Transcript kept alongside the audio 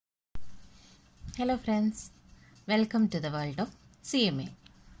Hello friends, welcome to the world of CMA.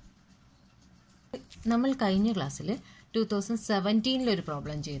 നമ്മൾ കഴിഞ്ഞ ക്ലാസ്സിൽ 2017 ഒരു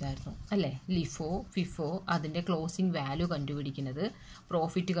പ്രോബ്ലം ചെയ്തായിരുന്നു അല്ലേ? LIFO, FIFO അതിൻ്റെ ക്ലോസിംഗ് വാല്യൂ കണ്ടുപിടിക്കുന്നത്,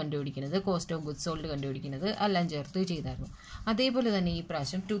 പ്രോഫിറ്റ് കണ്ടുപിടിക്കുന്നത്, കോസ്റ്റ് ഓഫ് ഗുഡ്സ് സോൾഡ് കണ്ടുപിടിക്കുന്നത് എല്ലാം ചേർത്ത് ചെയ്തായിരുന്നു. അതേപോലെ തന്നെ ഈ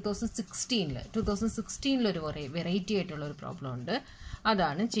പ്രാവശ്യം 2016 ഒരു വെറൈറ്റി ആയിട്ടുള്ള ഒരു പ്രോബ്ലം ഉണ്ട്.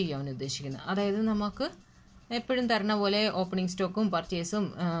 അതാണ് ചെയ്യാൻ ഉദ്ദേശിക്കുന്നത്. അതായത് നമുക്ക് എപ്പോഴും തരുന്ന പോലെ ഓപ്പണിംഗ് സ്റ്റോക്കും പർച്ചേസും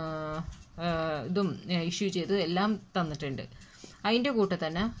ഇതും ഇഷ്യൂ ചെയ്ത് എല്ലാം തന്നിട്ടുണ്ട്. അതിൻ്റെ കൂടെ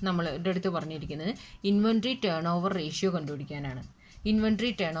തന്നെ നമ്മൾ അടുത്ത് പറഞ്ഞിരിക്കുന്നത് inventory turn over ratio കണ്ടുപിടിക്കാനാണ്. Inventory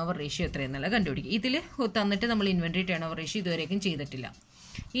turn over ratio എത്രയെന്നുള്ളത് കണ്ടുപിടിക്കുക. ഇതിൽ തന്നിട്ട് നമ്മൾ ഇൻവെൻട്രി ടേൺ ഓവർ റേഷ്യോ ഇതുവരെയും ചെയ്തിട്ടില്ല.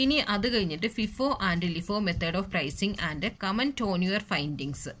 ഇനി അത് കഴിഞ്ഞിട്ട് FIFO and LIFO method of pricing and comment on your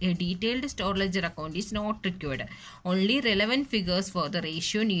findings. A detailed store ledger account is not required. Only relevant figures for the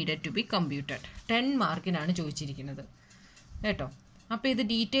ratio needed to B computed. 10 മാർക്കിനാണ് ചോദിച്ചിരിക്കുന്നത് കേട്ടോ. അപ്പോൾ ഇത്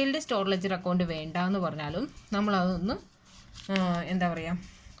detailed store ledger account വേണ്ട എന്ന് പറഞ്ഞാലും നമ്മളതൊന്ന് എന്താ പറയുക,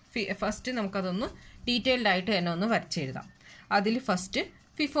 first നമുക്കതൊന്ന് ഡീറ്റെയിൽഡ് ആയിട്ട് തന്നെ ഒന്ന് വരച്ചെഴുതാം. അതിൽ ഫസ്റ്റ്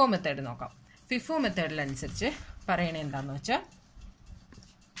FIFO മെത്തേഡ് നോക്കാം. FIFO മെത്തേഡിലനുസരിച്ച് പറയണത് എന്താണെന്ന്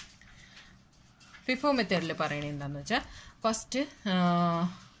വെച്ചാൽ first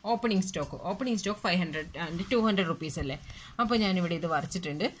opening stock 500 and 200 rupees അല്ലേ? അപ്പോൾ ഞാനിവിടെ ഇത്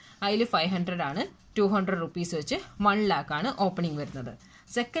വരച്ചിട്ടുണ്ട്. അതിൽ 500 ആണ്, 200 റുപ്പീസ് വെച്ച് 1 lakh ആണ് ഓപ്പണിംഗ് വരുന്നത്.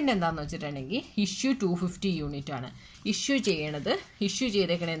 സെക്കൻഡ് എന്താണെന്ന് വെച്ചിട്ടുണ്ടെങ്കിൽ ഇഷ്യൂ 250 യൂണിറ്റ് ആണ്. ഇഷ്യൂ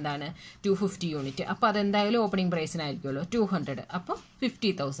ചെയ്തേക്കണത് എന്താണ്? 250 യൂണിറ്റ്. അപ്പോൾ അതെന്തായാലും ഓപ്പണിംഗ് പ്രൈസിനായിരിക്കുമല്ലോ 200. അപ്പോൾ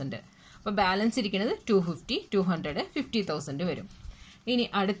 50,000. അപ്പോൾ ബാലൻസ് ഇരിക്കുന്നത് 250, 200, 50,000 വരും. ഇനി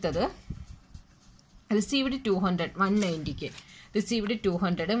അടുത്തത് റിസീവ്ഡ് 200 190ക്ക്, റിസീവ്ഡ്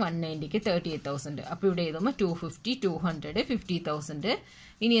 200 190ക്ക് 38,000. അപ്പോൾ ഇവിടെ എഴുതുമ്പോൾ 250, 200, 50,000.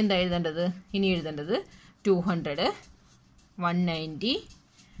 ഇനി എന്താ എഴുതേണ്ടത്? 200 190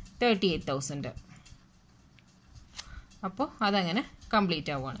 38,000. അപ്പോൾ അതങ്ങനെ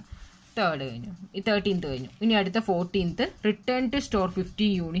കംപ്ലീറ്റ് ആവുകയാണ്. 13th കഴിഞ്ഞു. ഇനി അടുത്ത 14th return to store 50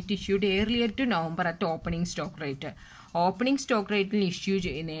 unit issued earlier to November at opening stock rate. Opening stock റേറ്റിൽ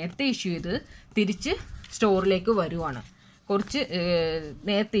നേരത്തെ ഇഷ്യൂ ചെയ്ത് തിരിച്ച് സ്റ്റോറിലേക്ക് വരുവാണ്. കുറച്ച്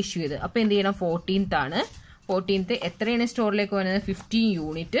നേരത്തെ ഇഷ്യൂ ചെയ്ത്. അപ്പോൾ എന്ത് ചെയ്യണം? 14th ആണ്. 14th എത്രയാണ് സ്റ്റോറിലേക്ക് വരുന്നത്? 15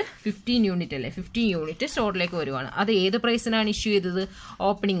 യൂണിറ്റ് അല്ലേ? 15 യൂണിറ്റ് സ്റ്റോറിലേക്ക് വരുവാണ്. അത് ഏത് പ്രൈസിനാണ് ഇഷ്യൂ ചെയ്തത്?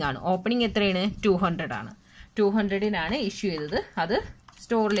 ഓപ്പണിംഗ് ആണ്. ഓപ്പണിംഗ് എത്രയാണ്? 200 ആണ്. 200-നാണ് ഇഷ്യൂ ചെയ്തത്. അത്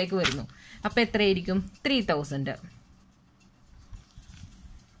സ്റ്റോറിലേക്ക് വരുന്നു. അപ്പോൾ എത്രയായിരിക്കും? 3,000.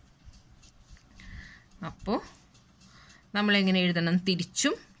 അപ്പോൾ നമ്മളെങ്ങനെ എഴുതണം?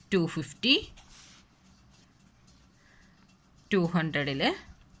 തിരിച്ചും 250 200-ൽ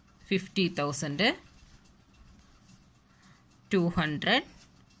 50,000 200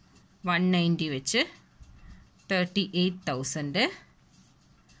 190 വെച്ച് 38,000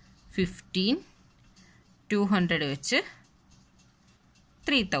 15 200 വെച്ച്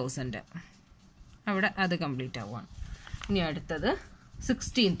 3,000. അവിടെ അത് കംപ്ലീറ്റ് ആവുകയാണ്. ഇനി അടുത്തത്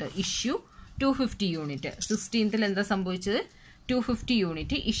 16th ഇഷ്യൂ 250 യൂണിറ്റ്. 16th എന്താ സംഭവിച്ചത്? 250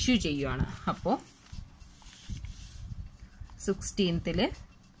 യൂണിറ്റ് ഇഷ്യൂ ചെയ്യുകയാണ്. അപ്പോൾ 16th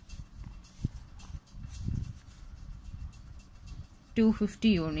 250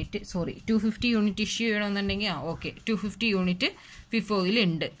 യൂണിറ്റ് ഇഷ്യൂ ചെയ്യണമെന്നുണ്ടെങ്കിൽ ഓക്കെ 250 യൂണിറ്റ് FIFOയിൽ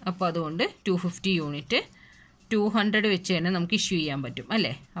ഉണ്ട്. അപ്പോൾ അതുകൊണ്ട് 250 യൂണിറ്റ് 200 വെച്ച് തന്നെ നമുക്ക് ഇഷ്യൂ ചെയ്യാൻ പറ്റും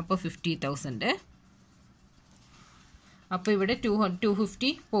അല്ലേ? അപ്പോൾ 50,000. അപ്പോൾ ഇവിടെ 250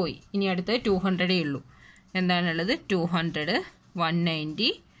 പോയി. ഇനി അടുത്തത് 200 ഉള്ളൂ. എന്താണുള്ളത്? 200 190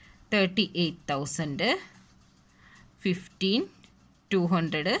 38,000 15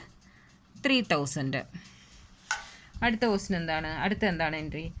 200 3,000. അടുത്ത ക്വസ്റ്റ്യൻ എന്താണ്? എന്താണ്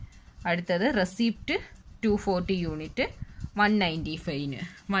എൻട്രി? അടുത്തത് റെസിപ്റ്റ് 240 യൂണിറ്റ് 195-ന്.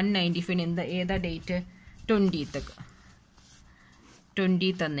 195-ന് ഏതാ date? 20th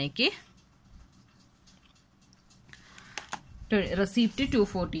അന്നേക്ക് receipt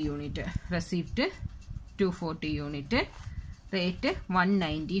 240 unit. Rate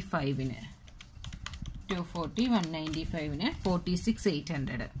 195-ന്. 240 195-ന്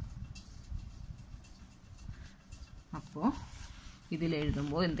 46,800. അപ്പോൾ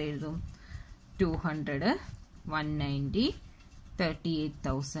ഇതിലെഴുതുമ്പോൾ എന്തെഴുതും? 200 190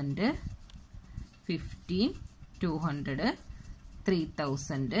 38,000 15 200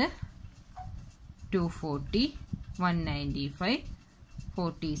 3,000 240 195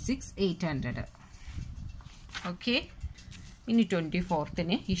 46,800. ഓക്കെ. ഇനി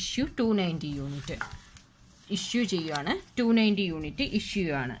 24th-ന് ഇഷ്യൂ 290 യൂണിറ്റ് ഇഷ്യൂ ചെയ്യുകയാണ്. 290 യൂണിറ്റ് ഇഷ്യൂ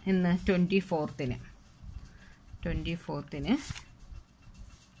ആണ് എന്ന് 24th-ന്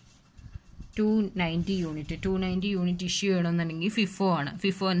 290 യൂണിറ്റ് 290 യൂണിറ്റ് ഇഷ്യൂ ചെയ്യണമെന്നുണ്ടെങ്കിൽ FIFO ആണ്.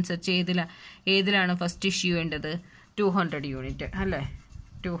 FIFO അനുസരിച്ച് ഏതിലാണ് ഫസ്റ്റ് ഇഷ്യൂ ചെയ്യേണ്ടത്? 200 യൂണിറ്റ് അല്ലേ?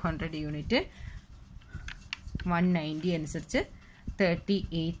 200 യൂണിറ്റ് 190 അനുസരിച്ച്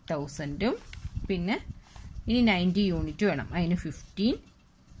 38,000ഉം പിന്നെ ഇനി 90 യൂണിറ്റ് വേണം. അതിന് 15,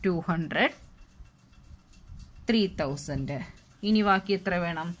 200, 3,000. ഇനി ബാക്കി എത്ര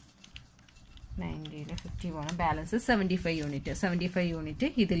വേണം? 90 50 വേണം. Balance 75 unit. 75 യൂണിറ്റ്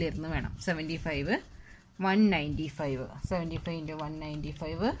ഇതിലിരുന്ന് വേണം. 75 195. 75 ×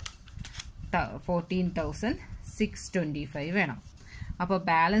 195 14,625 വേണം. അപ്പോൾ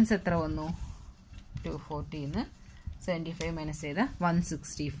ബാലൻസ് എത്ര വന്നു? 240 75 മൈനസ് ചെയ്ത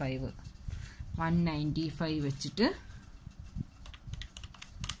 165. 195 വെച്ചിട്ട്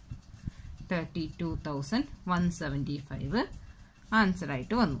 32,175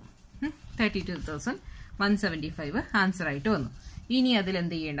 ആൻസറായിട്ട് വന്നു. 32,175 ആൻസറായിട്ട് വന്നു. ഇനി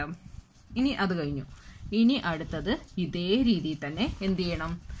അതിലെന്ത് ചെയ്യണം? ഇനി അത് കഴിഞ്ഞു. ഇനി അടുത്തത് ഇതേ രീതിയിൽ തന്നെ എന്ത്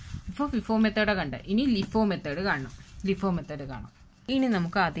ചെയ്യണം? ഇപ്പോൾ FIFO മെത്തേഡ് കണ്ട, ഇനി LIFO മെത്തേഡ് കാണണം. LIFO മെത്തേഡ് കാണാം. ഇനി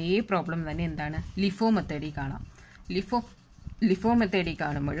നമുക്ക് അതേ പ്രോബ്ലം തന്നെ എന്താണ് LIFO മെത്തേഡിൽ കാണാം. LIFO മെത്തേഡിൽ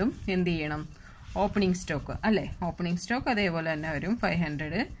കാണുമ്പോഴും എന്ത് ചെയ്യണം? ഓപ്പണിംഗ് സ്റ്റോക്ക് അല്ലേ? ഓപ്പണിംഗ് സ്റ്റോക്ക് അതേപോലെ തന്നെ വരും.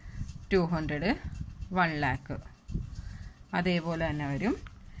 500, 200, 1 lakh അതേപോലെ തന്നെ വരും.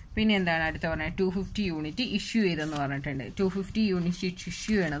 പിന്നെ എന്താണ് അടുത്ത പറഞ്ഞത്? 250 യൂണിറ്റ് ഇഷ്യൂ ചെയ്തെന്ന് പറഞ്ഞിട്ടുണ്ട്. 250 യൂണിറ്റ്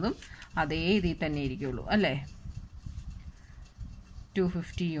ഇഷ്യൂ ചെയ്യണതും അതേ ഇതിൽ തന്നെ ഇരിക്കുള്ളൂ അല്ലേ?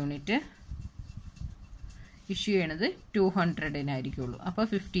 250 യൂണിറ്റ് ഇഷ്യൂ ചെയ്യണത് 200-നായിരിക്കുള്ളൂ. അപ്പോൾ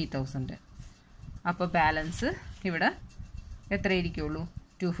 50,000. അപ്പോൾ ബാലൻസ് ഇവിടെ എത്ര ഇരിക്കുള്ളൂ?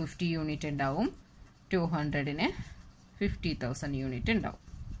 250 യൂണിറ്റ് ഉണ്ടാവും. 200-ന് 50,000 യൂണിറ്റ് ഉണ്ടാവും.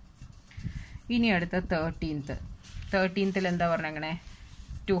 ഇനി അടുത്ത 13th എന്താ പറഞ്ഞങ്ങനെ?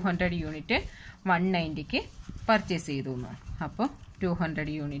 200 യൂണിറ്റ് 190ക്ക് പർച്ചേസ് ചെയ്തു എന്ന്. അപ്പോൾ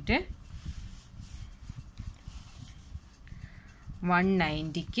 200 യൂണിറ്റ്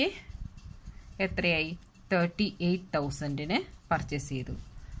 190ക്ക് എത്രയായി? 38,000-ന് പർച്ചേസ് ചെയ്തു.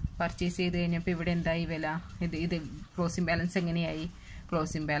 പർച്ചേസ് ചെയ്ത് കഴിഞ്ഞപ്പോൾ ഇവിടെ എന്തായി വില? ഇത് ക്ലോസിംഗ് ബാലൻസ് എങ്ങനെയായി?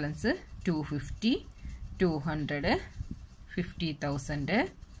 Closing balance 250, 200, 50,000.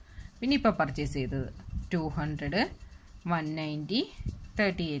 പിന്നെ ഇപ്പോൾ പർച്ചേസ് ചെയ്തത് 200, 190,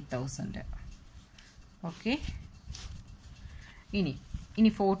 38,000. ഓക്കെ. ഇനി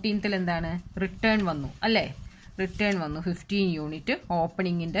 14th എന്താണ്? റിട്ടേൺ വന്നു അല്ലേ? റിട്ടേൺ വന്നു. 15 യൂണിറ്റ്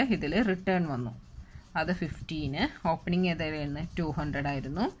ഓപ്പണിങ്ങിൻ്റെ ഇതിൽ റിട്ടേൺ വന്നു. അത് 15 ഓപ്പണിങ് ഏതായിരുന്നു? 200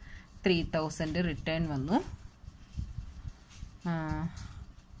 ആയിരുന്നു. 3,000 റിട്ടേൺ വന്നു.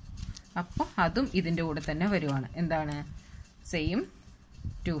 അപ്പോൾ അതും ഇതിൻ്റെ കൂടെ തന്നെ വരുവാണ്. എന്താണ്? സെയിം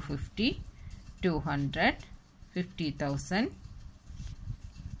 250, 200, 50,000,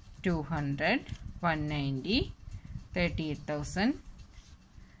 200, 190, 38,000,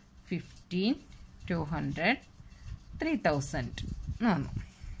 15, 200, 3,000 വന്നു.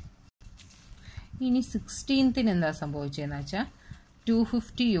 ഇനി 16th എന്താ സംഭവിച്ചതെന്ന് വെച്ചാൽ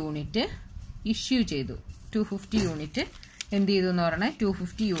 250 യൂണിറ്റ് ഇഷ്യൂ ചെയ്തു. 250 യൂണിറ്റ് എന്ത് ചെയ്തു എന്ന് പറഞ്ഞാൽ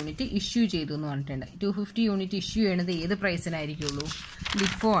 250 യൂണിറ്റ് ഇഷ്യൂ ചെയ്തു എന്ന് പറഞ്ഞിട്ടുണ്ട്. 250 യൂണിറ്റ് ഇഷ്യൂ ചെയ്യണത് ഏത് പ്രൈസിനായിരിക്കുള്ളൂ?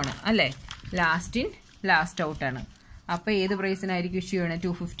 LIFO ആണ് അല്ലേ? ലാസ്റ്റ് ഇൻ ലാസ്റ്റ് ഔട്ട് ആണ്. അപ്പോൾ ഏത് പ്രൈസിനായിരിക്കും ഇഷ്യൂ ചെയ്യണത്?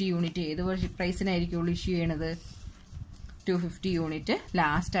 250 യൂണിറ്റ് ഏത് പ്രൈസിനായിരിക്കുള്ളൂ ഇഷ്യൂ ചെയ്യണത്? 250 യൂണിറ്റ്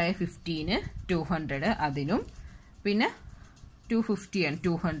ലാസ്റ്റായ 15, 200 അതിനും പിന്നെ 250 ആണ്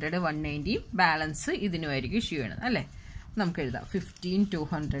 200, 190 ബാലൻസ് ഇതിനുമായിരിക്കും ഇഷ്യൂ ചെയ്യണത് അല്ലേ? നമുക്ക് എഴുതാം 15,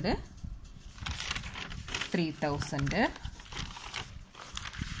 200, 3,000,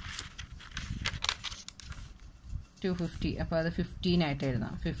 250. അപ്പോൾ അത് 15 ആയിട്ട്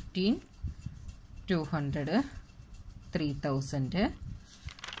എഴുതാം. 15, 200, 3,000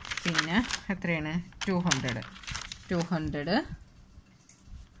 പിന്നെ എത്രയാണ്? 200, 190,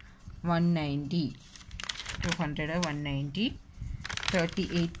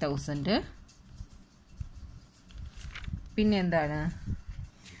 38,000. പിന്നെ എന്താണ്?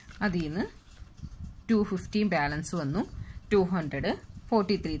 അതിൽ നിന്ന് 250 ബാലൻസ് വന്നു. 200,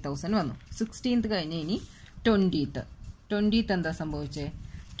 43,000 വന്നു. 16th കഴിഞ്ഞ് ഇനി 20th എന്താ സംഭവിച്ചത്?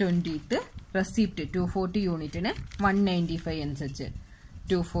 20th റെസിപ്റ്റ് 240 യൂണിറ്റിന് 195 അനുസരിച്ച്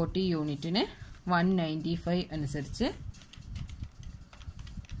 240 യൂണിറ്റിന് 195 അനുസരിച്ച്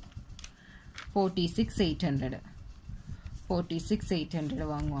 46,800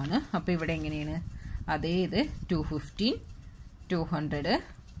 വാങ്ങുവാണ്. അപ്പോൾ ഇവിടെ എങ്ങനെയാണ്? അതേ ഇത് 250, 200,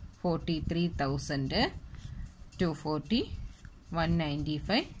 43,000, 240,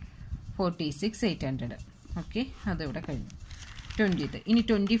 195, 46,800. ഓക്കെ, അതിവിടെ കഴിഞ്ഞു. 20th. ഇനി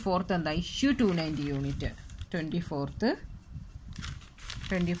 24th എന്താ? Issue 290 unit.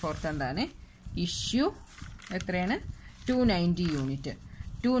 24th എന്താണ്? ഇഷ്യൂ എത്രയാണ്? 290 യൂണിറ്റ്.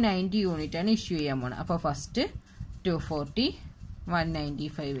 290 യൂണിറ്റാണ് ഇഷ്യൂ ചെയ്യാൻ പോണത്. അപ്പോൾ ഫസ്റ്റ് 240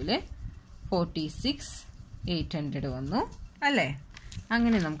 195ൽ 46,800 വന്നു അല്ലേ.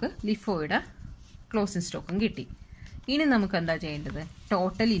 അങ്ങനെ നമുക്ക് ലിഫോയുടെ ക്ലോസിംഗ് സ്റ്റോക്കും കിട്ടി. ഇനി നമുക്ക് എന്താ ചെയ്യേണ്ടത്?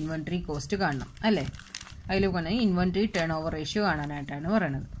 ടോട്ടൽ ഇൻവെൻട്രി കോസ്റ്റ് കാണണം അല്ലേ. അതിൽ കാണാൻ ഇൻവെൻട്രി ടേൺ ഓവർ റേഷ്യോ കാണാനായിട്ടാണ്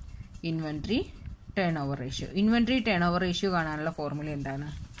പറയുന്നത്. Inventory turn over ratio. Inventory turn over ratio കാണാനുള്ള ഫോർമുല എന്താണ്?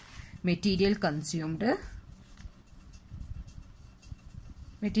 Material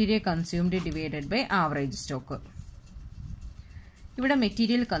consumed divided by average stock. ഇവിടെ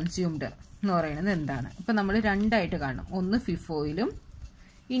മെറ്റീരിയൽ കൺസ്യൂംഡ് എന്ന് പറയുന്നത് എന്താണ്? ഇപ്പം നമ്മൾ രണ്ടായിട്ട് കാണണം. ഒന്ന് ഫിഫോയിലും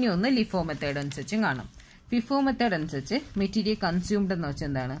ഇനി ഒന്ന് ലിഫോ മെത്തേഡ് അനുസരിച്ചും കാണണം. ഫിഫോ മെത്തേഡ് അനുസരിച്ച് മെറ്റീരിയൽ കൺസ്യൂംഡ് എന്ന് വെച്ചാൽ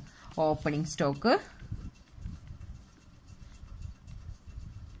എന്താണ്? Opening stock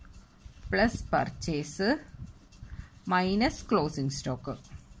plus purchase minus closing stock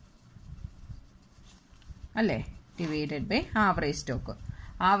അല്ലേ, divided by average stock.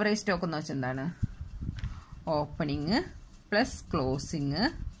 Average stock എന്ന് വെച്ചാൽ എന്താണ്? Opening plus closing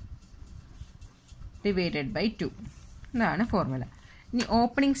divided by 2. ഇതാണ് ഫോർമുല. ഇനി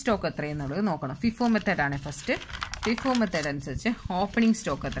ഓപ്പണിംഗ് സ്റ്റോക്ക് എത്രയെന്നുള്ളത് നോക്കണം. ഫിഫോ മെത്തേഡാണ് ഫസ്റ്റ്. ഫിഫോ മെത്തേഡ് അനുസരിച്ച് ഓപ്പണിംഗ്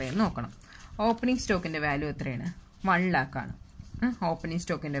സ്റ്റോക്ക് എത്രയെന്ന് നോക്കണം. ഓപ്പണിംഗ് സ്റ്റോക്കിൻ്റെ വാല്യൂ എത്രയാണ്? 1 lakh ആണ്. ഓപ്പണിംഗ്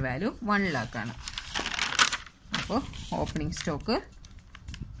സ്റ്റോക്കിൻ്റെ വാല്യൂ 1 lakh ആണ്. അപ്പോൾ opening stock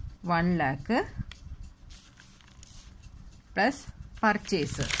 1 lakh plus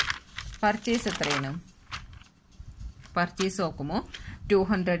purchase എത്രയാണ്? പർച്ചേസ് നോക്കുമ്പോൾ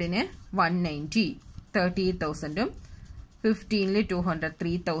 200ന് 190 38,000ഉം 15ൽ 200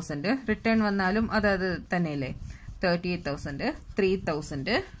 3,000. റിട്ടേൺ വന്നാലും അത് തന്നെയല്ലേ. 38,000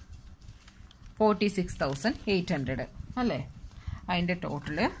 3,000 46,800 അല്ലേ. അതിൻ്റെ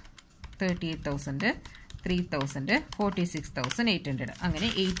ടോട്ടല് 38,000 3,000 46,800. അങ്ങനെ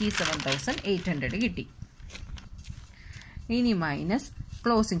 87,800 കിട്ടി. ഇനി minus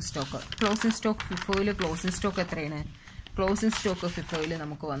closing stock. Closing stock ഫിഫോയിൽ closing stock എത്രയാണ്? ക്ലോസിംഗ് സ്റ്റോക്ക് ഫിഫോയിൽ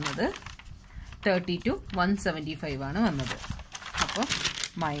നമുക്ക് വന്നത് 32,175 ആണ് വന്നത്. അപ്പോൾ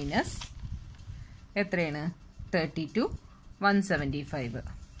മൈനസ് എത്രയാണ്? 32,175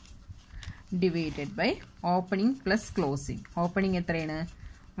 divided by opening plus closing. Opening എത്രയാണ്?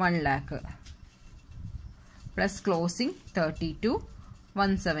 1 lakh plus closing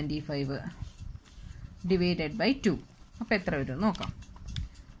 32,175 divided by 2. അപ്പോൾ എത്ര വരും നോക്കാം.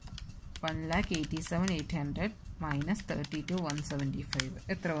 1,87,800 മൈനസ് 32,175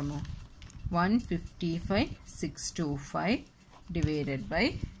 എത്ര വന്നു? 155,625 divided by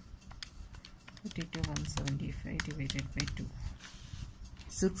 32,175 divided by 2.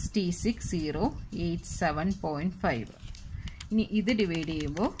 66,087.5. ഇനി ഇത് ഡിവൈഡ്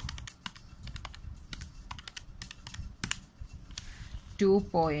ചെയ്യുമ്പോൾ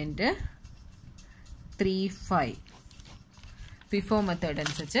 2.35. ഫിഫോ മെത്തേഡ്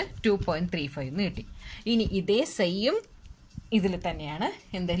അനുസരിച്ച് 2.35 എന്ന് കിട്ടി. ഇനി ഇതേ സെയിം ഇതിൽ തന്നെയാണ്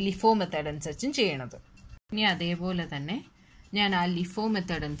എന്ത് ലിഫോ മെത്തേഡ് അനുസരിച്ചും ചെയ്യണത്. ഇനി അതേപോലെ തന്നെ ഞാൻ ആ ലിഫോ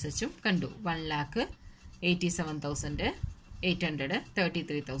മെത്തേഡ് അനുസരിച്ചും കണ്ടു. 1,87,800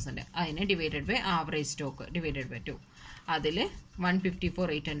 33,000 അതിന് divided by average stock divided by 2. അതിൽ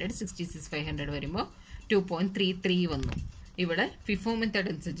 154,800 66,500 വരുമ്പോൾ 2.33 വന്നു. ഇവിടെ ഫിഫോ മെത്തേഡ്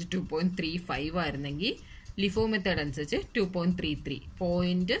അനുസരിച്ച് 2.35 ആയിരുന്നെങ്കിൽ ലിഫോ മെത്തേഡ് അനുസരിച്ച് 2.33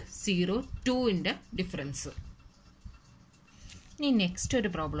 0.02ൻ്റെ ഡിഫറൻസ്. ഇനി നെക്സ്റ്റ് ഒരു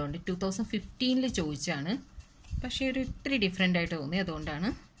പ്രോബ്ലം ഉണ്ട്. 2015 ചോദിച്ചാണ്, പക്ഷേ ഒരു ഇത്തിരി ഡിഫറെൻ്റ് ആയിട്ട് തോന്നി. അതുകൊണ്ടാണ്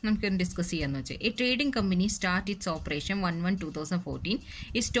നമുക്കൊന്ന് ഡിസ്കസ് ചെയ്യാമെന്ന് വെച്ചാൽ. A trading company start it's operation 1/1/2014.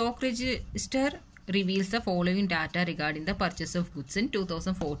 ഈ stock register reveals the following data regarding the purchase of goods in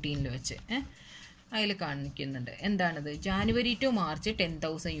 2014 വെച്ച് അതിൽ കാണിക്കുന്നുണ്ട്. എന്താണത്? January to March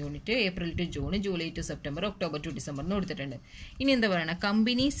 10,000 unit, April to June, July two September, October to December എന്ന് കൊടുത്തിട്ടുണ്ട്. ഇനി എന്താ പറയുക?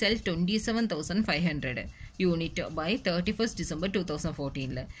 Company cell 27,500 unit by 31st December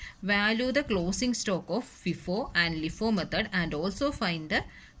 2014. Value the closing stock of FIFO and LIFO method and also find the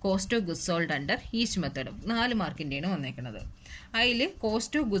cost of goods sold under each method. 4 മാർക്കിൻ്റെയാണ് വന്നേക്കുന്നത്. അതിൽ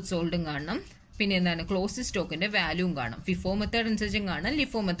cost of goods സോൾഡും കാണണം, പിന്നെ എന്താണ് ക്ലോസിംഗ് സ്റ്റോക്കിൻ്റെ വാല്യൂവും കാണും. ഫിഫോ മെത്തേഡ് അനുസരിച്ചും കാണാം,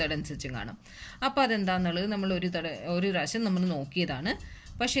 LIFO method അനുസരിച്ചും കാണാം. അപ്പോൾ അതെന്താണെന്നുള്ളത് നമ്മൾ ഒരു പ്രാവശ്യം നമ്മൾ നോക്കിയതാണ്.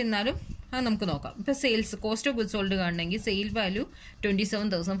 പക്ഷെ എന്നാലും അത് നമുക്ക് നോക്കാം. ഇപ്പോൾ sales cost of goods sold കാണണമെങ്കിൽ സെയിൽ വാല്യൂ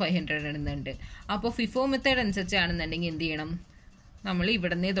 27,500 ഇടുന്നുണ്ട്. അപ്പോൾ ഫിഫോ മെത്തേഡ് അനുസരിച്ചാണെന്നുണ്ടെങ്കിൽ എന്ത് ചെയ്യണം? നമ്മൾ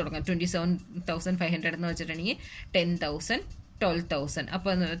ഇവിടെ നിന്നേ തുടങ്ങാം. 27,500 എന്ന് വെച്ചിട്ടുണ്ടെങ്കിൽ 10,000 12,000.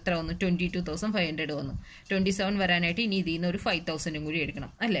 അപ്പോൾ എത്ര വന്നു? 22,500 വന്നു. 27 വരാനായിട്ട് ഇനി ഇതിൽ നിന്ന് ഒരു 5,000 കൂടി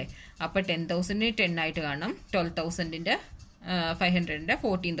എടുക്കണം അല്ലേ? അപ്പോൾ 10,000 10 ആയിട്ട് കാണണം, 12,000 500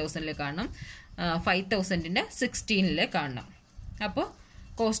 14,000 കാണണം, 5,000 16 കാണണം. അപ്പോൾ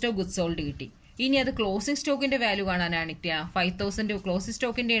കോസ്റ്റ് ഓഫ് ഗുഡ്സ് സോൾഡ് കിട്ടി. ഇനി അത് ക്ലോസിംഗ് സ്റ്റോക്കിന്റെ വാല്യൂ കാണാനാണ് 5000 ക്ലോസിംഗ്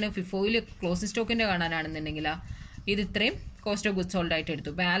സ്റ്റോക്കിന്റെയാണ് ഫിഫോയിൽ ക്ലോസിംഗ് സ്റ്റോക്കിന്റെ കാണാനാണെന്നുണ്ടെങ്കിൽ ഇത് ഇത്രയും കോസ്റ്റ് ഓഫ് ഗുഡ്സ് സോൾഡ് ആയിട്ട്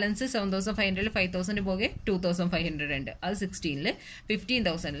എടുത്തു. ബാലൻസ് 7500 5000 പോകെ 2500 ഉണ്ട്. അത് 16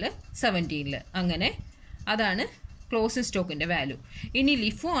 15,000 17 അങ്ങനെ അതാണ് ക്ലോസിംഗ് സ്റ്റോക്കിന്റെ വാല്യൂ. ഇനി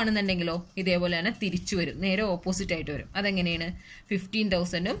ലിഫോ ആണെന്നുണ്ടെങ്കിലോ ഇതേപോലെ തന്നെ തിരിച്ചു വരും, നേരെ ഓപ്പോസിറ്റ് ആയിട്ട് വരും. അതെങ്ങനെയാണ്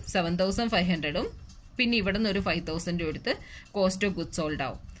 15,000 7,500 പിന്നെ ഇവിടെ നിന്ന് ഒരു 5,000 എടുത്ത് കോസ്റ്റ് ഓഫ് ഗുഡ്സ് സോൾഡ്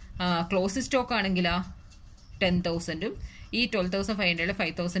ആവും. ക്ലോസിംഗ് സ്റ്റോക്ക് ആണെങ്കിലോ 10,000 ഈ 12,500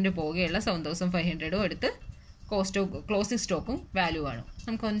 5,000 പോകെയുള്ള 7,500 എടുത്ത് കോസ്റ്റ് ഓഫ് ക്ലോസിംഗ് സ്റ്റോക്കും വാല്യൂ ആണ്.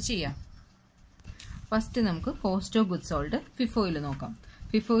 നമുക്കൊന്ന് ചെയ്യാം. ഫസ്റ്റ് നമുക്ക് കോസ്റ്റ് ഓഫ് ഗുഡ്സ് സോൾഡ് ഫിഫോയിൽ നോക്കാം.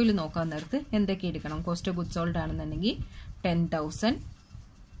 ഫിഫോയിൽ നോക്കാൻ നേരത്ത് എന്തൊക്കെ എടുക്കണം? കോസ്റ്റ് ഓഫ് ഗുഡ്സ് സോൾഡ് ആണെന്നുണ്ടെങ്കിൽ 10,000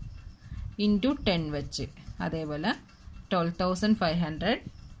 ഇൻറ്റു 10 വെച്ച്, അതേപോലെ 12,500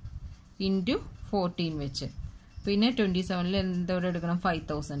 ഇൻറ്റു 14 വെച്ച്, പിന്നെ 27 എന്തോരം എടുക്കണം?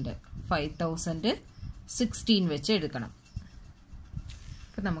 5,000 16 വെച്ച് എടുക്കണം.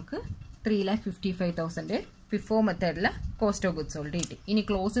 അപ്പം നമുക്ക് 3,55,000 FIFO മെത്തേഡിലെ cost of goods sold കിട്ടി. ഇനി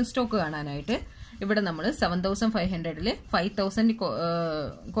ക്ലോസിംഗ് സ്റ്റോക്ക് കാണാനായിട്ട് ഇവിടെ നമ്മൾ 7,500 5,000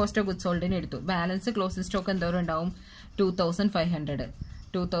 കോസ്റ്റ് ഓഫ് ഗുഡ്സ് സോൾഡിന് എടുത്തു. ബാലൻസ് ക്ലോസിംഗ് സ്റ്റോക്ക് എന്തോരം ഉണ്ടാവും? 2,500.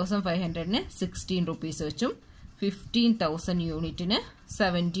 2,500 16 റുപ്പീസ് വെച്ചും 15,000 യൂണിറ്റിന്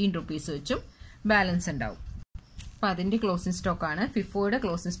 17 റുപ്പീസ് വെച്ചും ബാലൻസ് ഉണ്ടാവും. അപ്പം അതിൻ്റെ ക്ലോസിംഗ് സ്റ്റോക്കാണ്, ഫിഫോയുടെ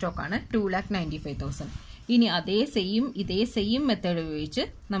ക്ലോസിംഗ് സ്റ്റോക്കാണ് 2,95,000. ഇനി ഇതേ സെയിം മെത്തേഡ് ഉപയോഗിച്ച്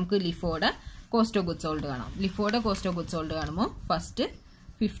നമുക്ക് ലിഫോയുടെ കോസ്റ്റ് ഓഫ് ഗുഡ്സ് സോൾഡ് കാണാം. ലിഫോയുടെ കോസ്റ്റ് ഓഫ് ഗുഡ്സ് സോൾഡ് കാണുമ്പോൾ ഫസ്റ്റ്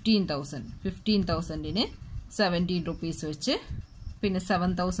 15,000 17 റുപ്പീസ് വെച്ച്, പിന്നെ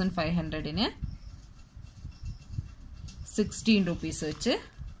 7,500 16 റുപ്പീസ് വെച്ച്,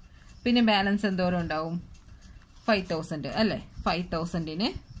 പിന്നെ ബാലൻസ് എന്തോരം ഉണ്ടാവും? 5,000 അല്ലേ? 5,000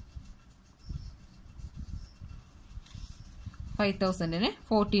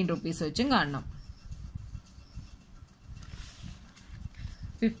 14 റുപ്പീസ് വെച്ചും കാണണം.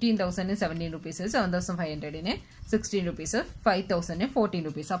 15,000 17 റുപ്പീസ്, 7,500 16 റുപ്പീസ്, 5,000 14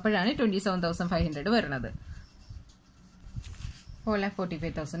 റുപ്പീസ്. അപ്പോഴാണ് 27,500 വരുന്നത്.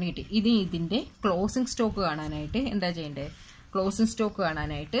 4,45,000 കിട്ടി. ഇതിന്റെ ക്ലോസിംഗ് സ്റ്റോക്ക് കാണാനായിട്ട് എന്താ ചെയ്യേണ്ടത്? ക്ലോസിംഗ് സ്റ്റോക്ക്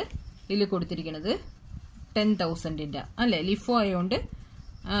കാണാനായിട്ട് ഇതിൽ കൊടുത്തിരിക്കുന്നത് 10,000 അല്ലേ? ലിഫോ ആയതുകൊണ്ട്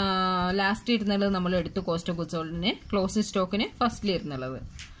ലാസ്റ്റ് ഇരുന്നുള്ളത് നമ്മൾ എടുത്തു. കോസ്റ്റ് ഓഫ് ഗുഡ്സ് സോൾഡിന് ക്ലോസിംഗ് സ്റ്റോക്കിന് ഫസ്റ്റിൽ ഇരുന്നുള്ളത്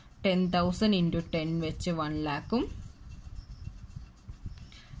 10,000 ഇൻറ്റു 10 വെച്ച് 1 ലാഖും,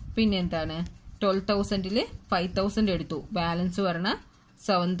 പിന്നെ എന്താണ് 12,000 5,000 എടുത്തു. ബാലൻസ് പറഞ്ഞ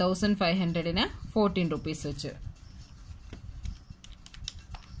 7,500 14 റുപ്പീസ് വെച്ച്.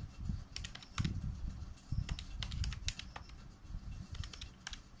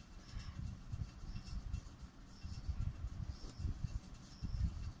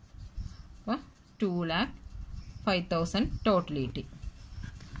 അപ്പോൾ 2,05,000 ടോട്ടൽ കിട്ടി.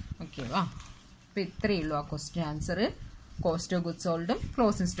 ഓക്കെ വാ. അപ്പോൾ ഇത്രയേ ഉള്ളൂ ആ question answer. Cost of goods സോൾഡും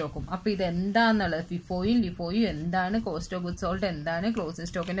closing സ്റ്റോക്കും. അപ്പോൾ ഇത് എന്താണെന്നുള്ളത് ഫിഫോയും ലിഫോയും എന്താണ്, കോസ്റ്റ് ഓഫ് ഗുഡ്സ് സോൾഡ് എന്താണ്, ക്ലോസിംഗ്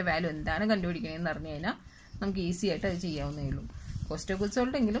സ്റ്റോക്കിന്റെ വാല്യൂ എന്താണ് കണ്ടുപിടിക്കണമെന്ന് അറിഞ്ഞു കഴിഞ്ഞാൽ നമുക്ക് ഈസി ആയിട്ട് അത് ചെയ്യാവുന്നേ ഉള്ളൂ. കോസ്റ്റ് ഓഫ് ഗുഡ്സ്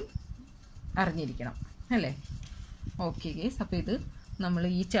സോൾഡ് എങ്കിലും അറിഞ്ഞിരിക്കണം അല്ലേ? ഓക്കെ ഗൈസ്, അപ്പോൾ ഇത് നമ്മൾ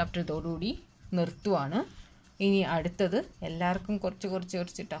ഈ ചാപ്റ്റർ ഇതോടുകൂടി നിർത്തുവാണ്. ഇനി അടുത്തത് എല്ലാവർക്കും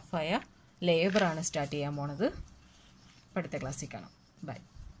കുറച്ച് ടഫായ ലേബറാണ് സ്റ്റാർട്ട് ചെയ്യാൻ പോണത്. അടുത്ത ക്ലാസ്സിൽ കാണാം. ബൈ.